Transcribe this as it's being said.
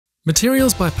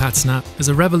Materials by Patsnap is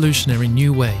a revolutionary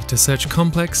new way to search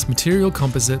complex material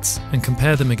composites and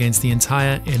compare them against the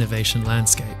entire innovation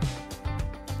landscape.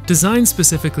 Designed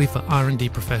specifically for R&D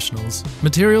professionals,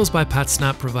 Materials by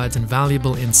Patsnap provides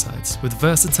invaluable insights with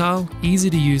versatile,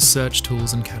 easy-to-use search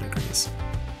tools and categories.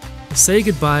 Say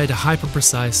goodbye to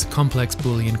hyper-precise, complex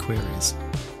Boolean queries.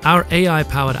 Our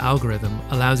AI-powered algorithm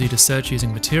allows you to search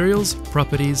using materials,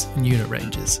 properties, and unit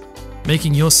ranges,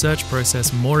 making your search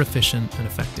process more efficient and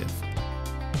effective.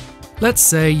 Let's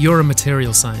say you're a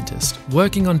material scientist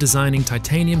working on designing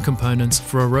titanium components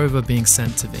for a rover being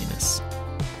sent to Venus.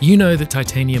 You know that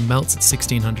titanium melts at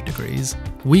 1600 degrees,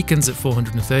 weakens at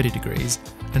 430 degrees,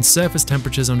 and surface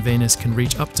temperatures on Venus can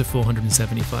reach up to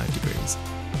 475 degrees.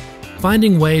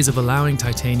 Finding ways of allowing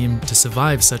titanium to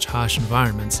survive such harsh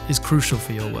environments is crucial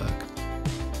for your work.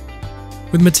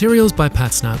 With Materials by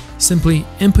Patsnap, simply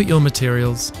input your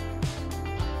materials,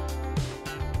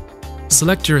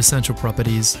 select your essential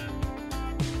properties,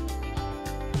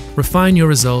 refine your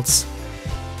results,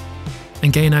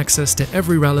 and gain access to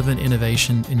every relevant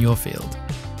innovation in your field.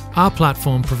 Our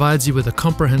platform provides you with a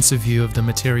comprehensive view of the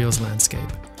materials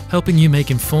landscape, helping you make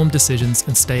informed decisions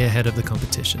and stay ahead of the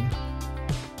competition.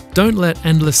 Don't let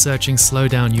endless searching slow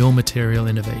down your material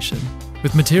innovation.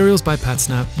 With Materials by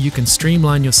Patsnap, you can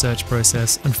streamline your search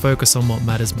process and focus on what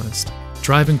matters most,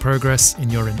 driving progress in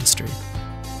your industry.